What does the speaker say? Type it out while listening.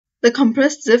The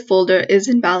compressed zip folder is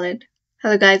invalid.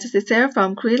 Hello guys, this is Sarah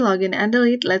from Create, Login and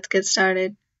Delete. Let's get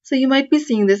started. So you might be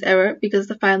seeing this error because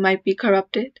the file might be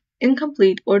corrupted,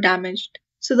 incomplete, or damaged.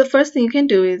 So the first thing you can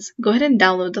do is go ahead and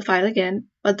download the file again,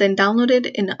 but then download it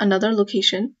in another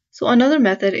location. So another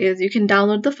method is you can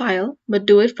download the file, but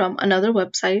do it from another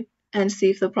website and see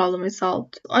if the problem is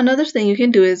solved. Another thing you can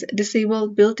do is disable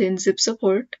built-in zip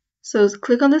support. So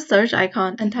click on the search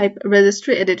icon and type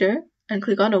registry editor and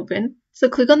click on open. So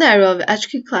click on the arrow of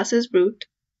HQ classes root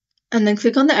and then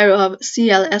click on the arrow of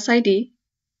CLSID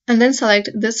and then select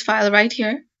this file right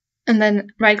here and then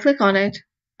right click on it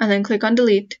and then click on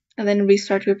delete and then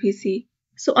restart your PC.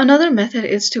 So another method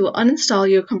is to uninstall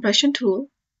your compression tool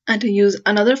and to use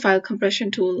another file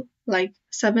compression tool like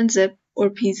 7-zip or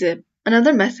pzip.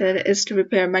 Another method is to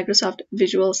repair Microsoft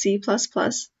Visual C++.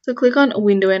 So click on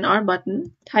Window and R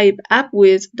button, type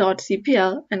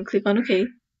appwiz.cpl and click on OK.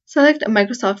 Select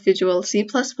Microsoft Visual C++,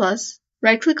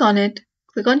 right-click on it,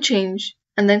 click on Change,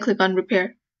 and then click on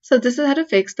Repair. So this is how to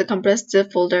fix the compressed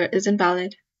zip folder is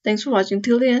invalid. Thanks for watching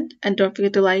till the end, and don't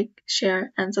forget to like,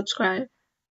 share, and subscribe.